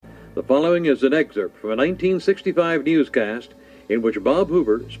The following is an excerpt from a 1965 newscast in which Bob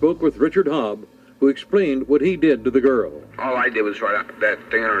Hoover spoke with Richard Hobb, who explained what he did to the girl. All I did was write that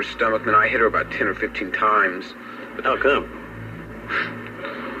thing on her stomach, and then I hit her about 10 or 15 times. But how come?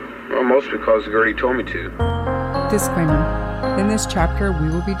 Well, mostly because Gertie told me to. Disclaimer. In this chapter, we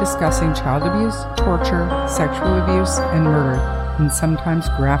will be discussing child abuse, torture, sexual abuse, and murder in sometimes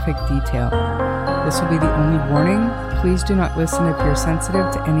graphic detail. This will be the only warning. Please do not listen if you're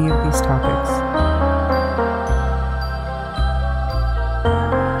sensitive to any of these topics.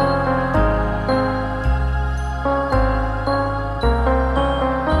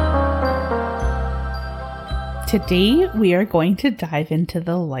 Today, we are going to dive into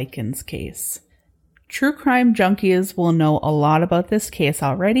the Likens case. True crime junkies will know a lot about this case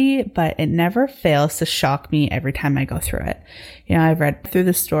already, but it never fails to shock me every time I go through it. You know, I've read through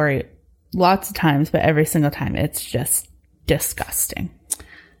the story lots of times, but every single time it's just disgusting.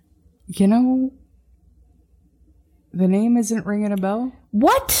 You know, the name isn't ringing a bell.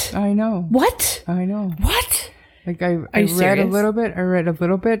 What? I know. What? I know. What? Like I read a little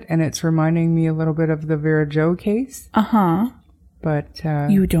bit, and it's reminding me a little bit of the Vera Jo case. Uh-huh. But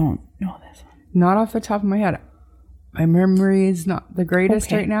you don't know this one? Not off the top of my head. My memory is not the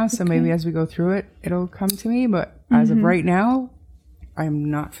greatest right now, so maybe as we go through it, it'll come to me. But as of right now, I'm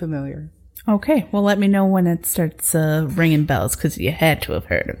not familiar. Okay, well, let me know when it starts ringing bells, because you had to have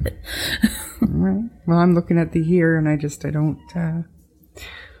heard of it. All right. Well, I'm looking at the year, and I don't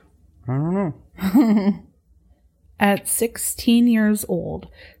know. At 16 years old,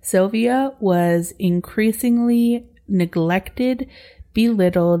 Sylvia was increasingly neglected,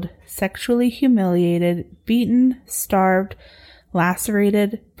 belittled, sexually humiliated, beaten, starved,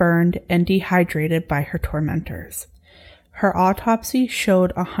 lacerated, burned, and dehydrated by her tormentors. Her autopsy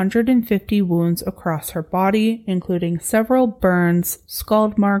showed 150 wounds across her body, including several burns,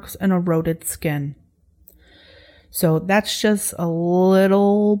 scald marks, and eroded skin. So that's just a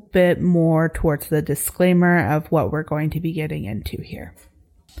little bit more towards the disclaimer of what we're going to be getting into here.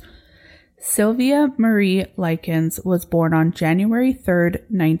 Sylvia Marie Likens was born on January 3rd,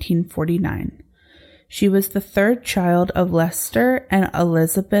 1949. She was the third child of Lester and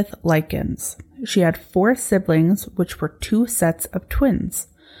Elizabeth Likens. She had 4 siblings, which were 2 sets of twins.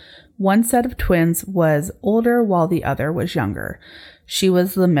 One set of twins was older while the other was younger. She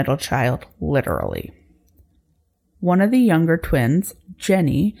was the middle child, literally. One of the younger twins,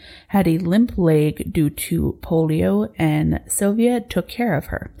 Jenny, had a limp leg due to polio, and Sylvia took care of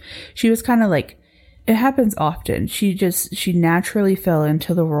her. She was kind of like, it happens often. She naturally fell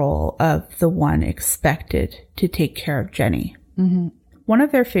into the role of the one expected to take care of Jenny. Mm-hmm. One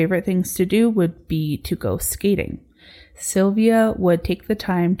of their favorite things to do would be to go skating. Sylvia would take the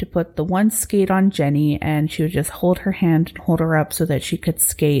time to put the one skate on Jenny, and she would just hold her hand and hold her up so that she could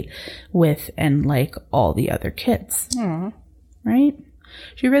skate with and like all the other kids. Aww. Right?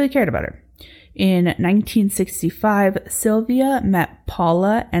 She really cared about her. In 1965, Sylvia met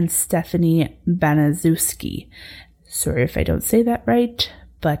Paula and Stephanie Banazuski. Sorry if I don't say that right,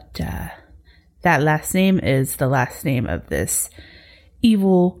 but that last name is the last name of this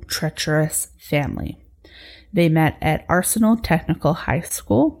evil, treacherous family. They met at Arsenal Technical High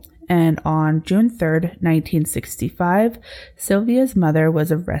School, and on June 3rd, 1965, Sylvia's mother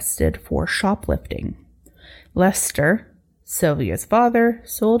was arrested for shoplifting. Lester, Sylvia's father,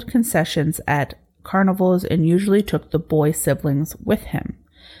 sold concessions at carnivals and usually took the boy siblings with him,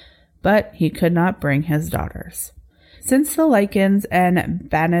 but he could not bring his daughters. Since the Likens and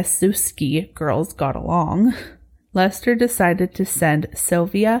Banaszewski girls got along, Lester decided to send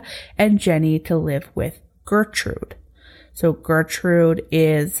Sylvia and Jenny to live with Gertrude. So Gertrude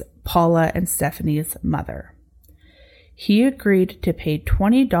is Paula and Stephanie's mother. He agreed to pay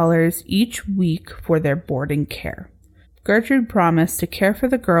 $20 each week for their board and care. Gertrude promised to care for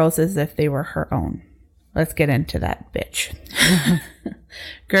the girls as if they were her own. Let's get into that bitch.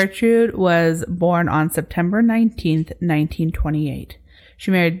 Gertrude was born on September 19th, 1928. She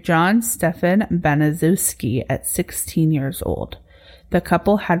married John Stefan Banaszewski at 16 years old. The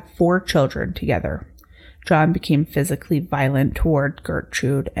couple had 4 children together. John became physically violent toward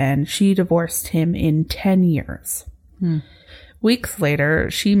Gertrude, and she divorced him in 10 years. Weeks later,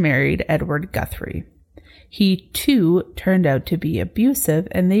 she married Edward Guthrie. He, too, turned out to be abusive,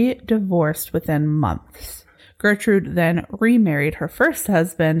 and they divorced within months. Gertrude then remarried her first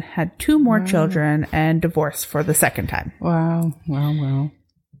husband, had 2 more children, and divorced for the second time. Wow.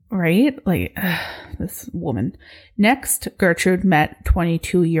 Right? Like, this woman. Next, Gertrude met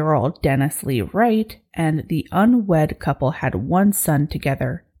 22-year-old Dennis Lee Wright, and the unwed couple had 1 son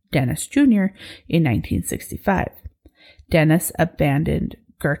together, Dennis Jr., in 1965. Dennis abandoned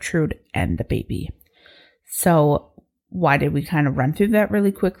Gertrude and the baby. So why did we kind of run through that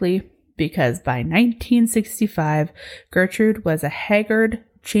really quickly? Because by 1965, Gertrude was a haggard,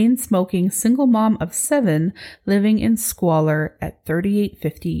 chain-smoking single mom of 7 living in squalor at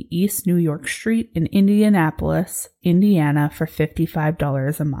 3850 East New York Street in Indianapolis, Indiana for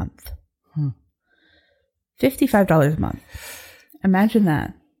 $55 a month. $55 a month. Imagine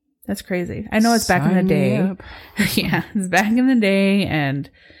that. That's crazy. I know it's back in the day. Yeah, it's back in the day and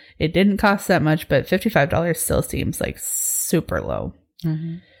it didn't cost that much, but $55 still seems like super low.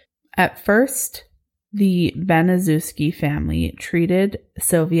 Mm-hmm. At first, the Banazuski family treated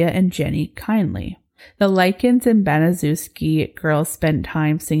Sylvia and Jenny kindly. The Likens and Banazuski girls spent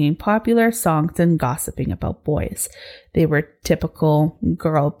time singing popular songs and gossiping about boys. They were typical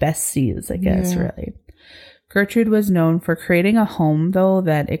girl besties, I guess, really. Gertrude was known for creating a home, though,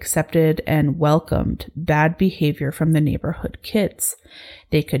 that accepted and welcomed bad behavior from the neighborhood kids.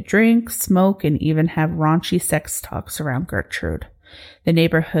 They could drink, smoke, and even have raunchy sex talks around Gertrude. The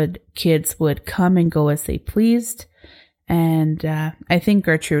neighborhood kids would come and go as they pleased, and I think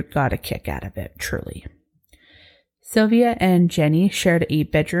Gertrude got a kick out of it, truly. Sylvia and Jenny shared a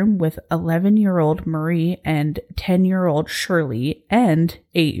bedroom with 11-year-old Marie and 10-year-old Shirley and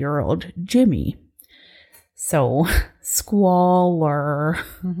 8-year-old Jimmy. So, squalor.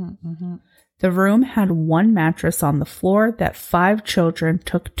 The room had one mattress on the floor that 5 children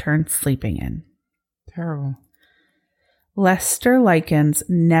took turns sleeping in. Terrible. Lester Likens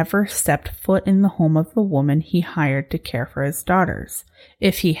never stepped foot in the home of the woman he hired to care for his daughters.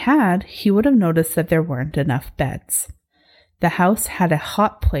 If he had, he would have noticed that there weren't enough beds. The house had a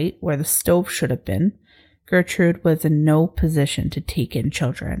hot plate where the stove should have been. Gertrude was in no position to take in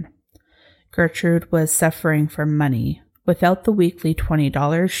children. Gertrude was suffering for money. Without the weekly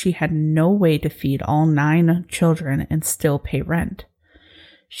 $20, she had no way to feed all 9 children and still pay rent.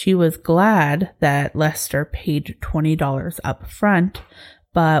 She was glad that Lester paid $20 up front,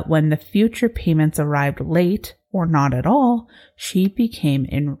 but when the future payments arrived late, or not at all, she became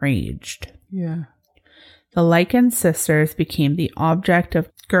enraged. Yeah. The Likens sisters became the object of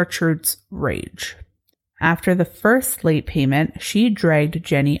Gertrude's rage. After the first late payment, she dragged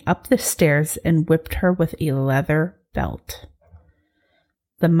Jenny up the stairs and whipped her with a leather belt.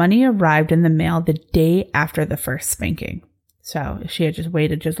 The money arrived in the mail the day after the first spanking. So if she had just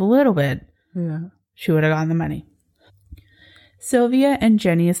waited just a little bit, she would have gotten the money. Sylvia and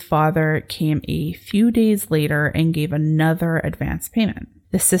Jenny's father came a few days later and gave another advance payment.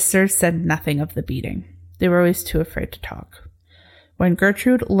 The sisters said nothing of the beating. They were always too afraid to talk. When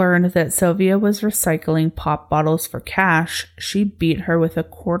Gertrude learned that Sylvia was recycling pop bottles for cash, she beat her with a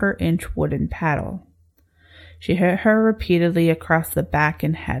 1/4-inch wooden paddle. She hit her repeatedly across the back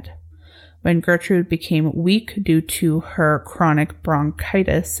and head. When Gertrude became weak due to her chronic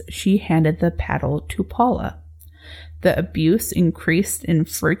bronchitis, she handed the paddle to Paula. The abuse increased in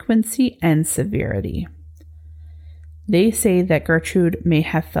frequency and severity. They say that Gertrude may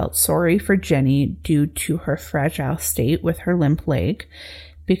have felt sorry for Jenny due to her fragile state with her limp leg,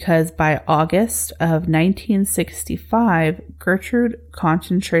 because by August of 1965, Gertrude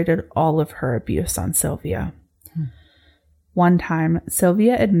concentrated all of her abuse on Sylvia. One time,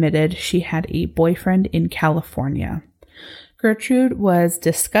 Sylvia admitted she had a boyfriend in California. Gertrude was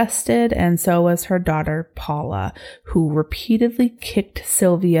disgusted, and so was her daughter, Paula, who repeatedly kicked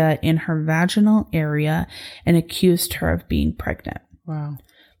Sylvia in her vaginal area and accused her of being pregnant. Wow.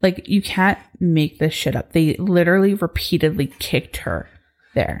 Like, you can't make this shit up. They literally repeatedly kicked her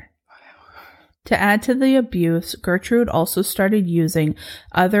there. To add to the abuse, Gertrude also started using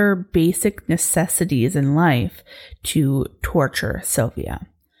other basic necessities in life to torture Sylvia.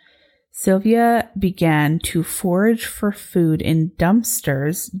 Sylvia began to forage for food in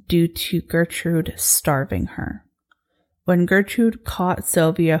dumpsters due to Gertrude starving her. When Gertrude caught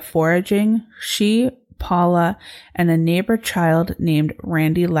Sylvia foraging, she, Paula, and a neighbor child named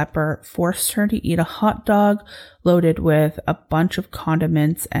Randy Lepper forced her to eat a hot dog loaded with a bunch of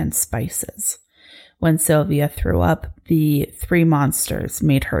condiments and spices. When Sylvia threw up, the 3 monsters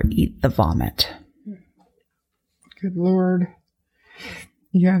made her eat the vomit. Good Lord.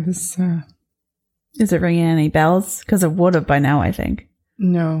 Yeah, this... Is it ringing any bells? Because it would have by now, I think.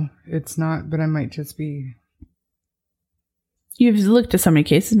 No, it's not, but I might just be... You've looked at so many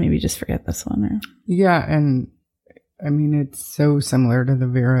cases, maybe just forget this one. Or... Yeah, and I mean, it's so similar to the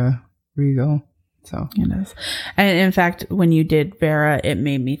Vera Regal. So it is. And in fact, when you did Vera, it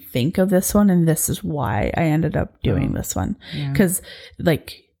made me think of this one, and this is why I ended up doing this one. Because,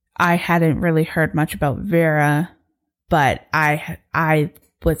 like, I hadn't really heard much about Vera, but I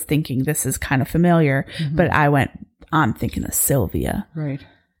was thinking this is kind of familiar, but I'm thinking of Sylvia. Right.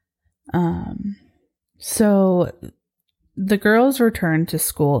 So the girls returned to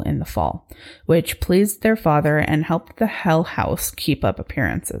school in the fall, which pleased their father and helped the Hell House keep up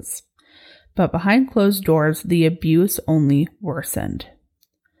appearances. But behind closed doors, the abuse only worsened.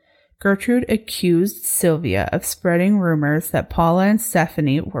 Gertrude accused Sylvia of spreading rumors that Paula and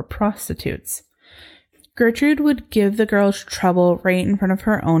Stephanie were prostitutes. Gertrude would give the girls trouble right in front of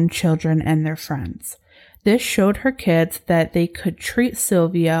her own children and their friends. This showed her kids that they could treat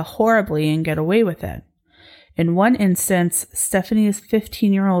Sylvia horribly and get away with it. In one instance, Stephanie's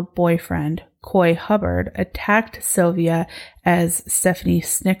 15-year-old boyfriend, Coy Hubbard, attacked Sylvia as Stephanie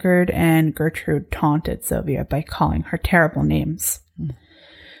snickered and Gertrude taunted Sylvia by calling her terrible names.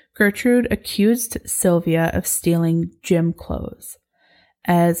 Gertrude accused Sylvia of stealing gym clothes.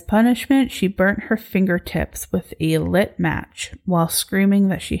 As punishment, she burnt her fingertips with a lit match while screaming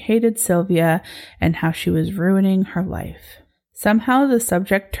that she hated Sylvia and how she was ruining her life. Somehow the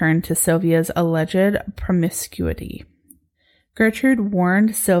subject turned to Sylvia's alleged promiscuity. Gertrude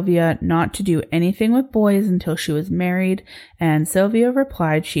warned Sylvia not to do anything with boys until she was married, and Sylvia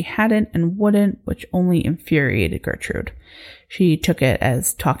replied she hadn't and wouldn't, which only infuriated Gertrude. She took it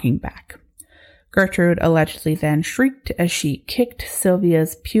as talking back. Gertrude allegedly then shrieked as she kicked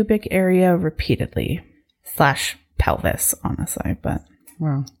Sylvia's pubic area repeatedly. / pelvis, honestly, but...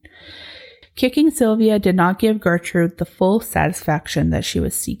 Wow. Kicking Sylvia did not give Gertrude the full satisfaction that she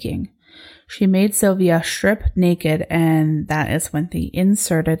was seeking. She made Sylvia strip naked, and that is when they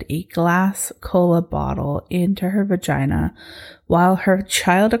inserted a glass cola bottle into her vagina while her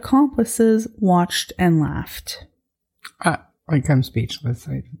child accomplices watched and laughed. I'm speechless.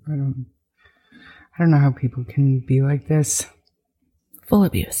 I don't know how people can be like this. Full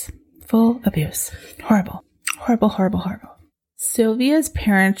abuse. Horrible. Horrible. Sylvia's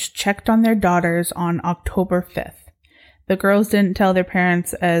parents checked on their daughters on October 5th. The girls didn't tell their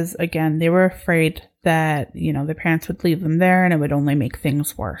parents as, again, they were afraid that, their parents would leave them there and it would only make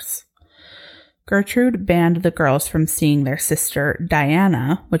things worse. Gertrude banned the girls from seeing their sister,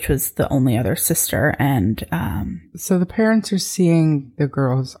 Diana, which was the only other sister, and... So the parents are seeing the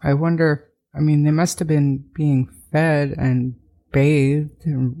girls. I wonder, they must have been being fed and bathed,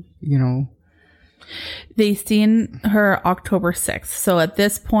 and, They seen her October 6th. So at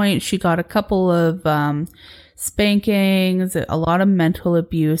this point, she got a couple of spankings, a lot of mental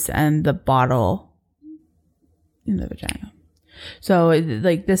abuse, and the bottle in the vagina. So,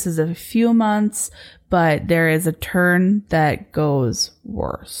 this is a few months, but there is a turn that goes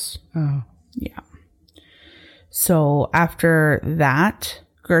worse. Oh. Yeah. So after that,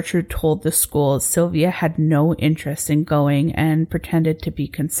 Gertrude told the school Sylvia had no interest in going and pretended to be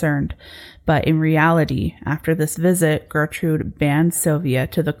concerned. But in reality, after this visit, Gertrude banned Sylvia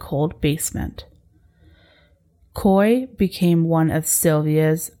to the cold basement. Coy became one of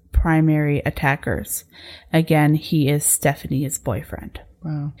Sylvia's primary attackers. Again, he is Stephanie's boyfriend.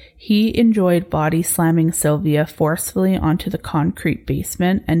 Wow. He enjoyed body slamming Sylvia forcefully onto the concrete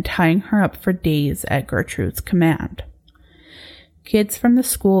basement and tying her up for days at Gertrude's command. Kids from the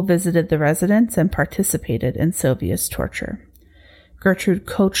school visited the residence and participated in Sylvia's torture. Gertrude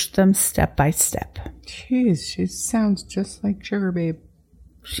coached them step by step. Jeez, she sounds just like Sugar Babe.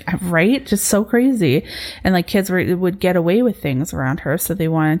 Right? Just so crazy. And kids would get away with things around her, so they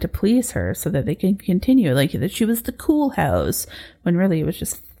wanted to please her so that they can continue. That she was the cool house, when really it was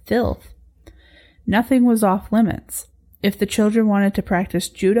just filth. Nothing was off limits. If the children wanted to practice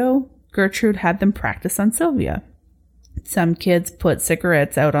judo, Gertrude had them practice on Sylvia. Some kids put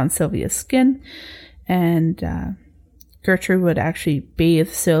cigarettes out on Sylvia's skin, and Gertrude would actually bathe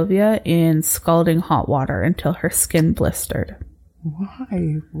Sylvia in scalding hot water until her skin blistered.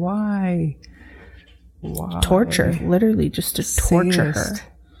 Why? Torture. Literally just to torture her.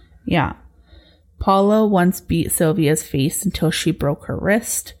 Yeah. Paula once beat Sylvia's face until she broke her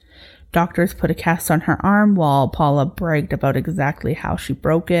wrist. Doctors put a cast on her arm while Paula bragged about exactly how she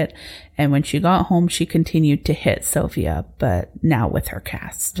broke it. And when she got home, she continued to hit Sylvia, but now with her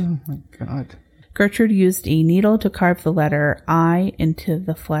cast. Oh my God. Gertrude used a needle to carve the letter I into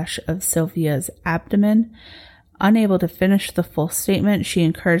the flesh of Sylvia's abdomen. Unable to finish the full statement, she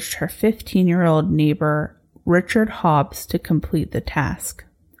encouraged her 15-year-old neighbor, Richard Hobbs, to complete the task.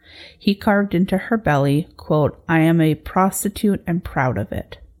 He carved into her belly, quote, "I am a prostitute and proud of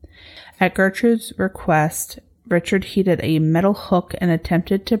it." At Gertrude's request, Richard heated a metal hook and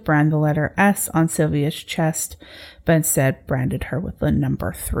attempted to brand the letter S on Sylvia's chest, but instead branded her with the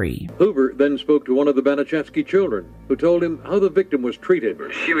number 3. Hoover then spoke to one of the Baniszewski children, who told him how the victim was treated.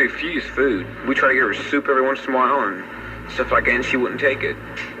 She refused food. We tried to give her soup every once in a while and stuff like that, and she wouldn't take it.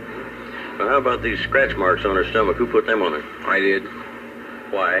 Well, how about these scratch marks on her stomach? Who put them on her? I did.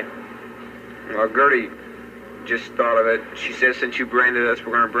 Why? Well, Gertie just thought of it. She said, since you branded us,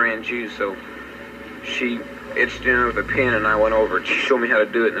 we're going to brand you. So she itched in with a pin, and I went over it. She showed me how to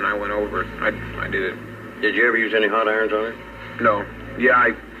do it, and then I went over it. I did it. Did you ever use any hot irons on her? No. Yeah,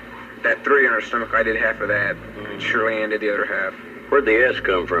 that 3 on her stomach, I did half of that. And Shirley Ann did the other half. Where'd the S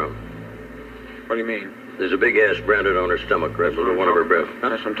come from? What do you mean? There's a big S branded on her stomach, right below one of her breasts. Huh?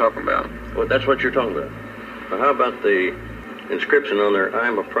 That's what I'm talking about. Well, that's what you're talking about. Well, how about the inscription on there,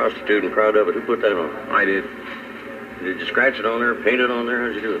 I'm a prostitute and proud of it? Who put that on? I did. Did you scratch it on there, paint it on there?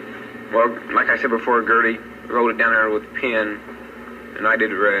 How'd you do it? Well, like I said before, Gertie wrote it down there with a pen, and I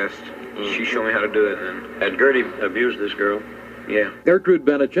did the rest. She showed me how to do it, and then... Had Gertie abused this girl? Yeah. Gertrude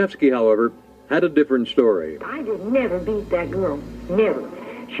Baniszewski, however, had a different story. I did never beat that girl. Never.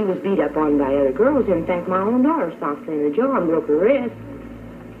 She was beat up on by other girls. In fact, my own daughter stopped her in the jaw and broke her wrist.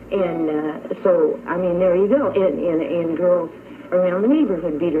 And so, I mean, there you go. And girls around the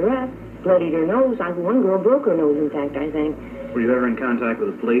neighborhood beat her up, bloodied her nose. One girl broke her nose, in fact, I think. Were you ever in contact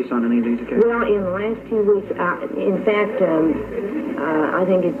with the police on any of these occasions? Well, in the last 2 weeks, in fact, I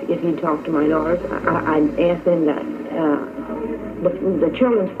think if you talk to my daughters, I'd ask them that the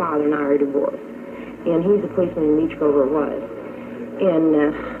children's father and I are divorced, and he's a policeman in Leech Grove, or was. And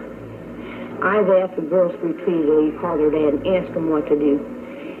I've asked the girls repeatedly, call their dad and ask them what to do.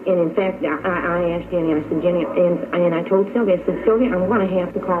 And in fact, I asked Jenny, I said, Jenny, and I told Sylvia, I said, Sylvia, I'm going to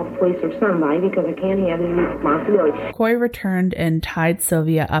have to call the police or somebody because I can't have any responsibility. Coy returned and tied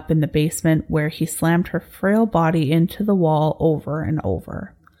Sylvia up in the basement, where he slammed her frail body into the wall over and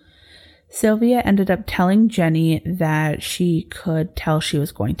over. Sylvia ended up telling Jenny that she could tell she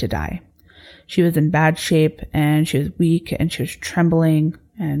was going to die. She was in bad shape, and she was weak, and she was trembling,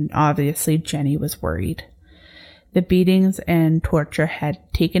 and obviously Jenny was worried. The beatings and torture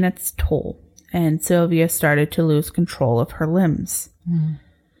had taken its toll, and Sylvia started to lose control of her limbs.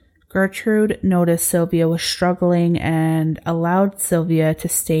 Gertrude noticed Sylvia was struggling and allowed Sylvia to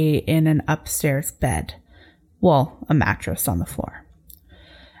stay in an upstairs bed. Well, a mattress on the floor.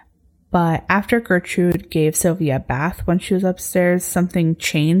 But after Gertrude gave Sylvia a bath when she was upstairs, something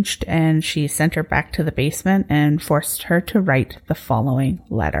changed, and she sent her back to the basement and forced her to write the following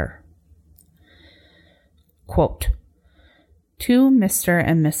letter. Quote, to Mr.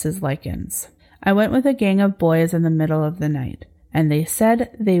 and Mrs. Likens. I went with a gang of boys in the middle of the night, and they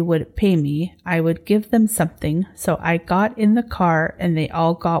said they would pay me. I would give them something, so I got in the car and they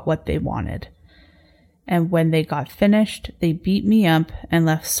all got what they wanted. And when they got finished, they beat me up and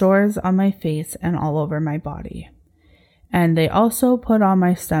left sores on my face and all over my body. And they also put on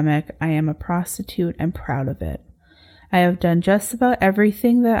my stomach, I am a prostitute and proud of it. I have done just about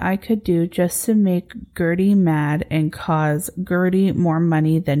everything that I could do just to make Gertie mad and cause Gertie more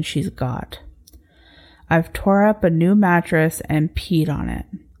money than she's got. I've tore up a new mattress and peed on it.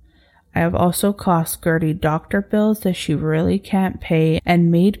 I have also cost Gertie doctor bills that she really can't pay and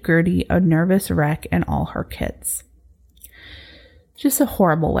made Gertie a nervous wreck and all her kids. Just a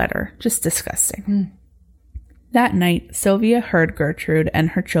horrible letter. Just disgusting. That night, Sylvia heard Gertrude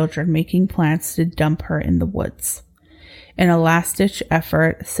and her children making plans to dump her in the woods. In a last-ditch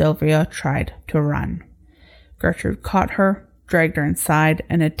effort, Sylvia tried to run. Gertrude caught her, dragged her inside,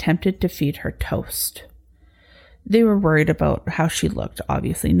 and attempted to feed her toast. They were worried about how she looked,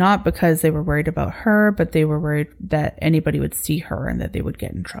 obviously. Not because they were worried about her, but they were worried that anybody would see her and that they would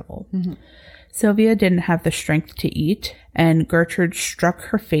get in trouble. Sylvia didn't have the strength to eat, and Gertrude struck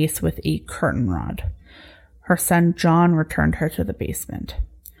her face with a curtain rod. Her son John returned her to the basement.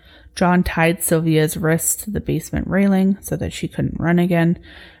 John tied Sylvia's wrists to the basement railing so that she couldn't run again.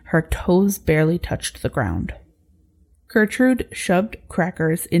 Her toes barely touched the ground. Gertrude shoved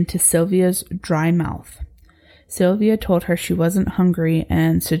crackers into Sylvia's dry mouth. Sylvia told her she wasn't hungry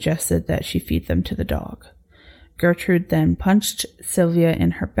and suggested that she feed them to the dog. Gertrude then punched Sylvia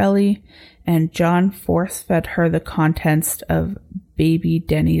in her belly, and John force-fed her the contents of baby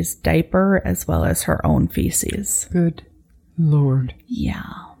Denny's diaper as well as her own feces. Good Lord. Yeah.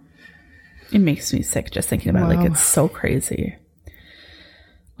 It makes me sick just thinking about it. Like, it's so crazy.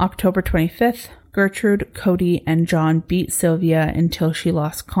 October 25th, Gertrude, Cody, and John beat Sylvia until she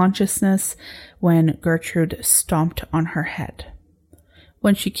lost consciousness when Gertrude stomped on her head.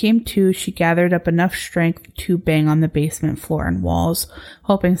 When she came to, she gathered up enough strength to bang on the basement floor and walls,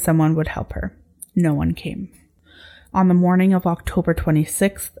 hoping someone would help her. No one came. On the morning of October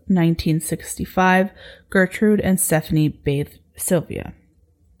 26th, 1965, Gertrude and Stephanie bathed Sylvia.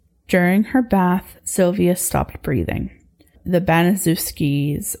 During her bath, Sylvia stopped breathing. The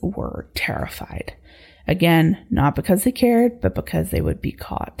Baniszewskis were terrified. Again, not because they cared, but because they would be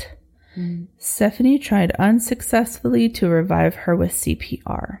caught. Stephanie tried unsuccessfully to revive her with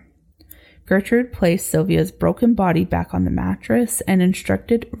CPR. Gertrude placed Sylvia's broken body back on the mattress and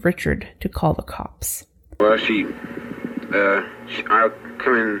instructed Richard to call the cops. Well, I'll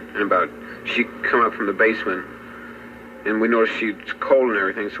come in and she come up from the basement, and we noticed she was cold and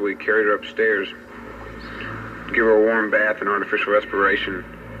everything, so we carried her upstairs, give her a warm bath and artificial respiration.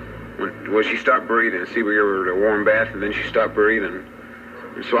 When she stopped breathing, we gave her a warm bath, and then she stopped breathing.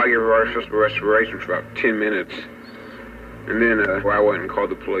 And so I gave her artificial respiration for about 10 minutes. And then I went and called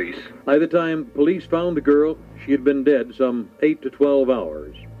the police. By the time police found the girl, she had been dead some 8 to 12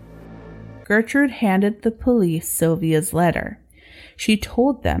 hours. Gertrude handed the police Sylvia's letter. She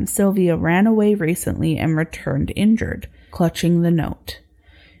told them Sylvia ran away recently and returned injured, clutching the note.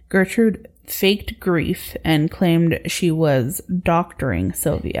 Gertrude faked grief and claimed she was doctoring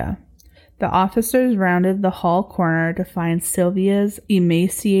Sylvia. The officers rounded the hall corner to find Sylvia's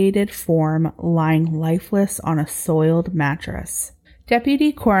emaciated form lying lifeless on a soiled mattress.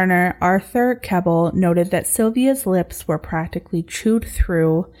 Deputy Coroner Arthur Keble noted that Sylvia's lips were practically chewed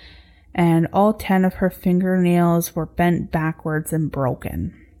through, and all 10 of her fingernails were bent backwards and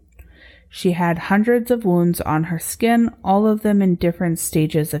broken. She had hundreds of wounds on her skin, all of them in different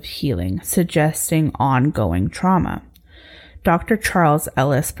stages of healing, suggesting ongoing trauma. Dr. Charles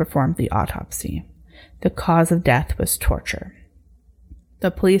Ellis performed the autopsy. The cause of death was torture. The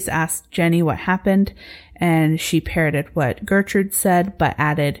police asked Jenny what happened, and she parroted what Gertrude said, but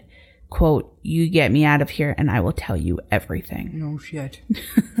added, quote, "You get me out of here and I will tell you everything." No shit.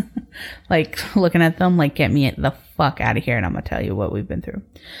 Like, looking at them like, get me the fuck out of here and I'm going to tell you what we've been through.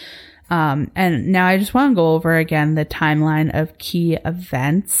 And now I just want to go over again the timeline of key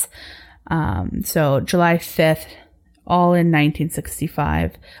events. So July 5th, all in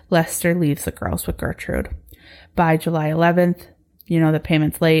 1965, Lester leaves the girls with Gertrude. By July 11th, the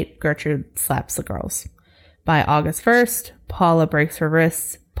payment's late, Gertrude slaps the girls. By August 1st, Paula breaks her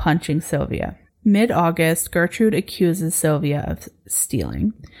wrists, punching Sylvia. Mid-August, Gertrude accuses Sylvia of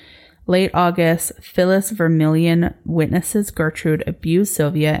stealing. Late August, Phyllis Vermillion witnesses Gertrude abuse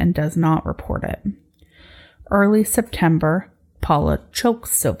Sylvia and does not report it. Early September, Paula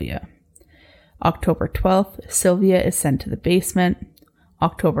chokes Sylvia. October 12th, Sylvia is sent to the basement.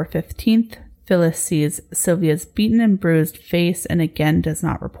 October 15th, Phyllis sees Sylvia's beaten and bruised face and again does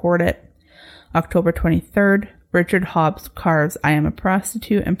not report it. October 23rd, Richard Hobbs carves "I am a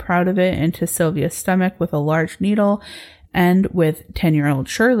prostitute and proud of it" into Sylvia's stomach with a large needle, and with 10-year-old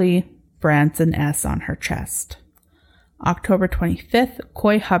Shirley, brands an S on her chest. October 25th,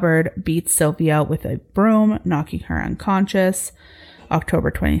 Coy Hubbard beats Sylvia with a broom, knocking her unconscious.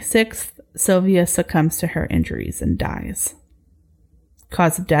 October 26th, Sylvia succumbs to her injuries and dies.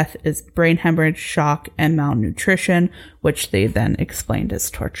 Cause of death is brain hemorrhage, shock, and malnutrition, which they then explained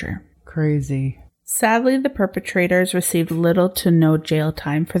as torture. Crazy. Sadly, the perpetrators received little to no jail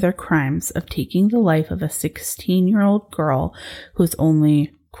time for their crimes of taking the life of a 16-year-old girl whose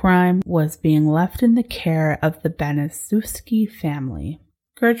only crime was being left in the care of the Beniszewski family.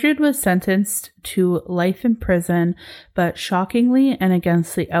 Gertrude was sentenced to life in prison, but shockingly and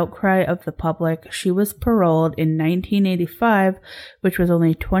against the outcry of the public, she was paroled in 1985, which was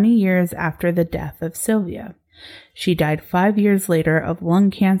only 20 years after the death of Sylvia. She died 5 years later of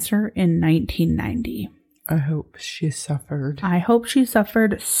lung cancer in 1990. I hope she suffered. I hope she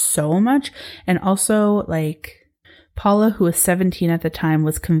suffered so much. And also, Paula, who was 17 at the time,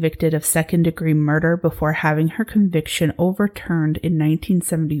 was convicted of second-degree murder before having her conviction overturned in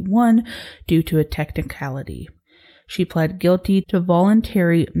 1971 due to a technicality. She pled guilty to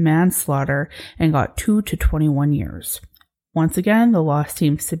voluntary manslaughter and got 2 to 21 years. Once again, the law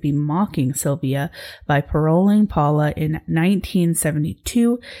seems to be mocking Sylvia by paroling Paula in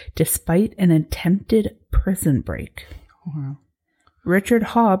 1972 despite an attempted prison break. Wow. Richard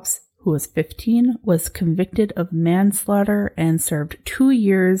Hobbs, who was 15, was convicted of manslaughter and served 2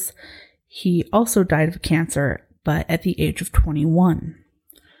 years. He also died of cancer, but at the age of 21.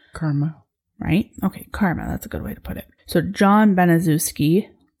 Karma. Right? Okay, karma. That's a good way to put it. So John Beniszewski,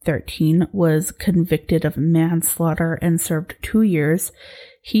 13, was convicted of manslaughter and served 2 years.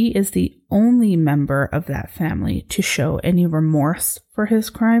 He is the only member of that family to show any remorse for his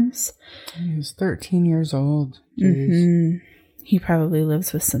crimes. He was 13 years old. Jeez. Mm-hmm. He probably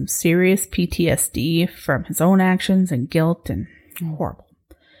lives with some serious PTSD from his own actions and guilt and horrible.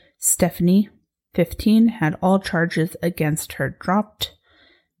 Stephanie, 15, had all charges against her dropped.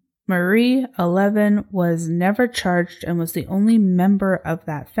 Marie, 11, was never charged and was the only member of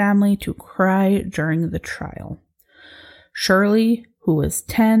that family to cry during the trial. Shirley, who was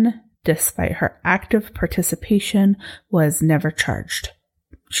 10, despite her active participation, was never charged.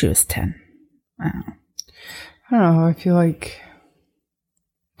 She was 10. I don't know. I don't know. I feel like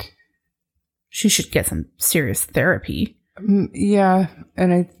she should get some serious therapy. Yeah,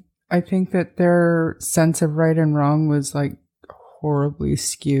 and I think that their sense of right and wrong was like horribly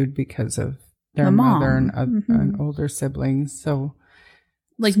skewed because of their mother and older siblings. So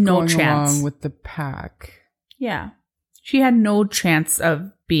like no going chance along with the pack. Yeah, she had no chance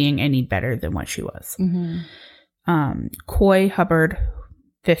of being any better than what she was. Coy Hubbard,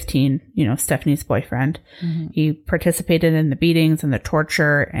 15, Stephanie's boyfriend. He participated in the beatings and the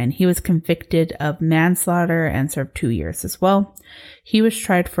torture, and he was convicted of manslaughter and served 2 years as well. He was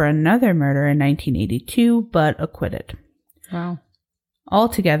tried for another murder in 1982, but acquitted. Wow.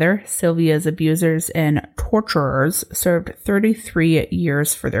 Altogether, Sylvia's abusers and torturers served 33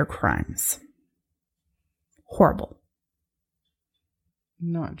 years for their crimes. Horrible.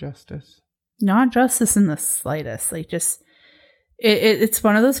 Not justice. Not justice in the slightest. Like, just... It's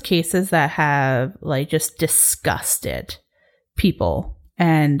one of those cases that have, like, just disgusted people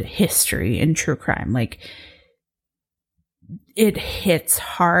and history in true crime. Like, it hits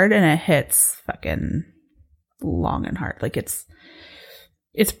hard and it hits fucking long and hard. Like, it's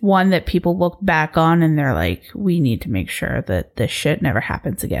one that people look back on and they're like, we need to make sure that this shit never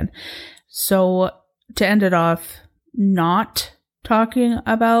happens again. So, to end it off, not talking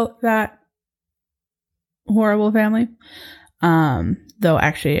about that horrible family. Though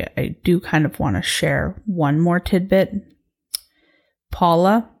actually I do kind of want to share one more tidbit.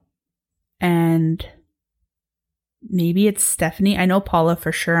 Paula and maybe it's Stephanie. I know Paula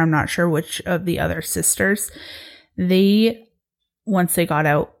for sure. I'm not sure which of the other sisters. They, once they got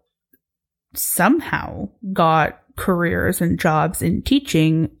out, somehow got careers and jobs in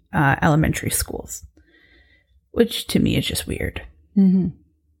teaching elementary schools, which to me is just weird.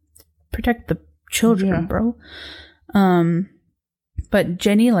 Protect the children, bro. But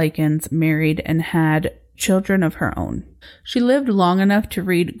Jenny Likens married and had children of her own. She lived long enough to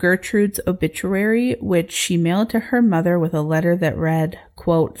read Gertrude's obituary, which she mailed to her mother with a letter that read,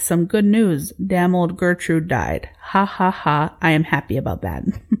 quote, "Some good news. Damn old Gertrude died. Ha ha ha. I am happy about that."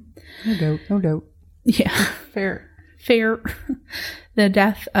 No doubt. Yeah. Fair. The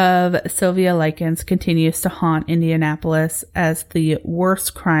death of Sylvia Likens continues to haunt Indianapolis as the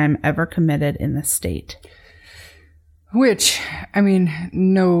worst crime ever committed in the state. Which, I mean,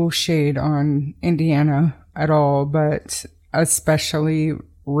 no shade on Indiana at all, but especially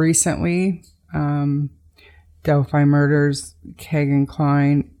recently, Delphi murders, Kagan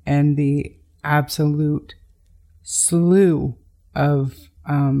Klein, and the absolute slew of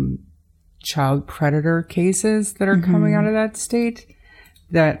child predator cases that are coming out of that state,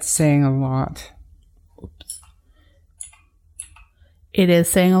 that's saying a lot. It is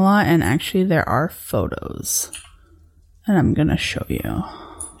saying a lot, and actually there are photos. And I'm going to show you.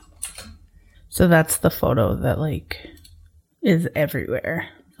 So that's the photo that, like, is everywhere.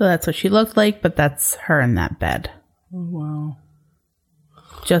 So that's what she looked like, but that's her in that bed. Oh, wow.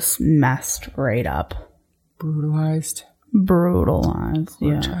 Just messed right up. Brutalized.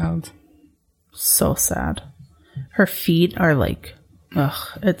 Poor child. So sad. Her feet are like,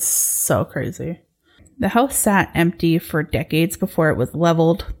 it's so crazy. The house sat empty for decades before it was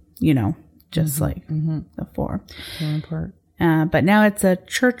leveled, just like before. But now it's a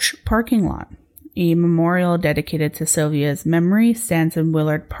church parking lot. A memorial dedicated to Sylvia's memory stands in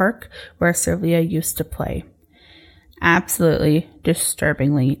Willard Park, where Sylvia used to play. Absolutely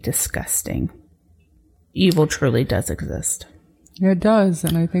disturbingly disgusting. Evil truly does exist. It does,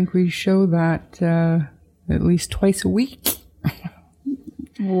 and I think we show that at least twice a week.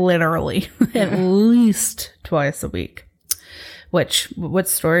 Literally. At least twice a week. What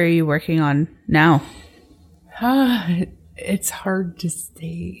story are you working on now? It's hard to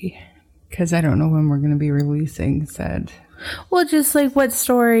say because I don't know when we're going to be releasing said. Well, just like what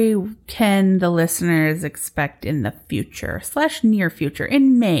story can the listeners expect in the future / near future,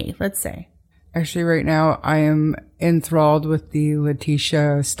 in May, let's say? Actually, right now I am enthralled with the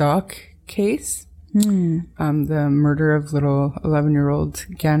Letitia Stock case. The murder of little 11-year-old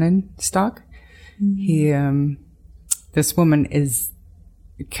Gannon Stock. He, this woman is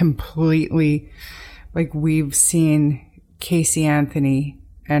completely, like, we've seen Casey Anthony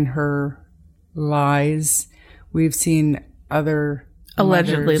and her lies. We've seen other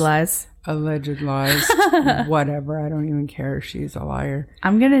alleged lies, whatever. I don't even care if she's a liar.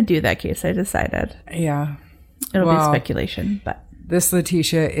 I'm going to do that case. I decided. Yeah. It'll be speculation, but this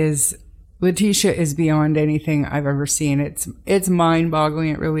Letitia is beyond anything I've ever seen. It's mind-boggling.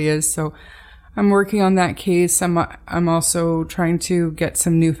 It really is. So I'm working on that case. I'm also trying to get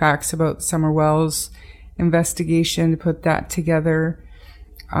some new facts about Summer Wells' investigation to put that together.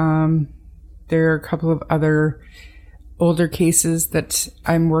 There are a couple of other older cases that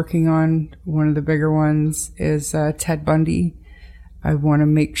I'm working on. One of the bigger ones is Ted Bundy. I want to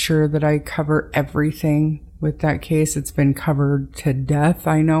make sure that I cover everything with that case. It's been covered to death,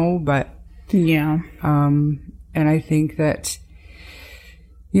 I know, but yeah. And I think that,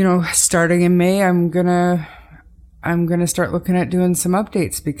 you know, starting in May, I'm gonna start looking at doing some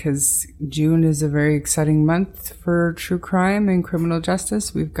updates, because June is a very exciting month for true crime and criminal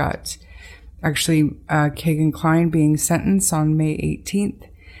justice. We've got actually Kagan Klein being sentenced on May 18th.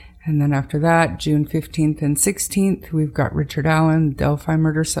 And then after that, June 15th and 16th, we've got Richard Allen, the Delphi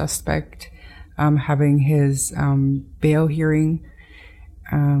murder suspect, having his bail hearing.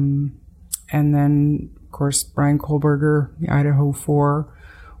 And then, of course, Brian Kohlberger, Idaho 4,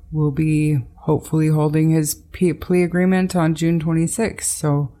 will be hopefully holding his plea agreement on June 26th.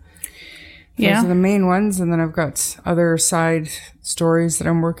 So those are the main ones. And then I've got other side stories that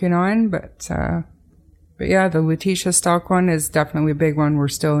I'm working on. But yeah, the Letitia Stock one is definitely a big one. We're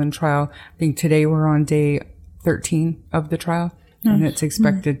still in trial. I think today we're on day 13 of the trial. And it's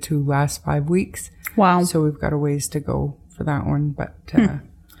expected to last 5 weeks. Wow. So we've got a ways to go for that one. But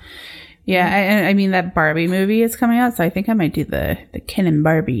yeah, I mean, that Barbie movie is coming out, so I think I might do the Ken and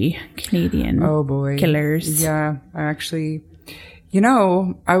Barbie Canadian killers. Yeah, I actually, you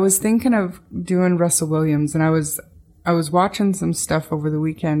know, I was thinking of doing Russell Williams, and I was watching some stuff over the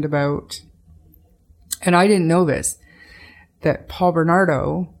weekend about, and I didn't know this, that Paul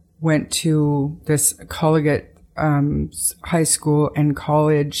Bernardo went to this Collegiate high school and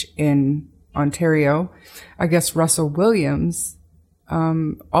college in Ontario. I guess Russell Williams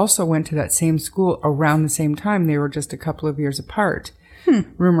also went to that same school around the same time. They were just a couple of years apart.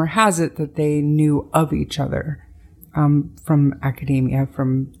 Rumor has it that they knew of each other from academia,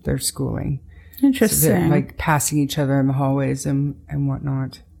 from their schooling. Interesting. So like passing each other in the hallways and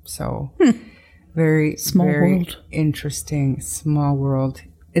whatnot. So very world. Interesting. Small world.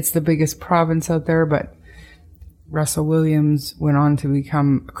 It's the biggest province out there, but Russell Williams went on to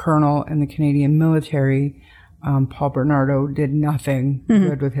become a colonel in the Canadian military. Paul Bernardo did nothing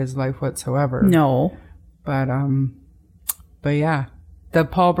good with his life whatsoever. No. But yeah, the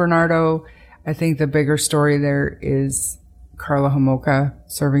Paul Bernardo, I think the bigger story there is Karla Homolka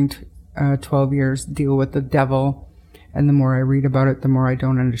serving 12 years, deal with the devil. And the more I read about it, the more I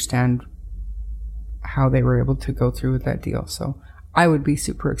don't understand how they were able to go through with that deal. So I would be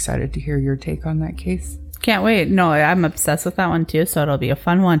super excited to hear your take on that case. Can't wait. No, I'm obsessed with that one too, so it'll be a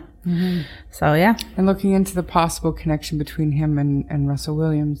fun one. So yeah. And looking into the possible connection between him and Russell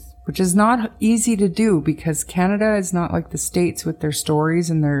Williams, which is not easy to do, because Canada is not like the States with their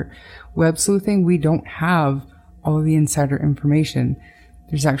stories and their web sleuthing. We don't have all of the insider information.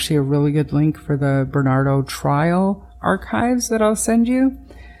 There's actually a really good link for the Bernardo trial archives that I'll send you.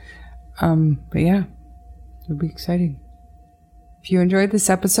 But yeah, it'll be exciting. If you enjoyed this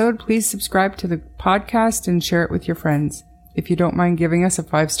episode, please subscribe to the podcast and share it with your friends. If you don't mind giving us a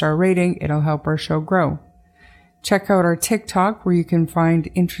 5-star rating, it'll help our show grow. Check out our TikTok, where you can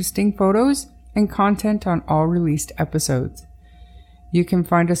find interesting photos and content on all released episodes. You can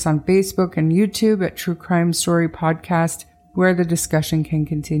find us on Facebook and YouTube at True Crime Story Podcast, where the discussion can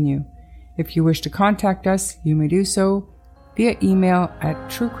continue. If you wish to contact us, you may do so via email at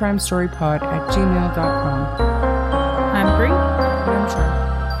truecrimestorypod@gmail.com. I'm Bree. I'm sure.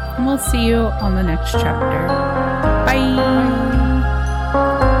 And we'll see you on the next chapter. Bye.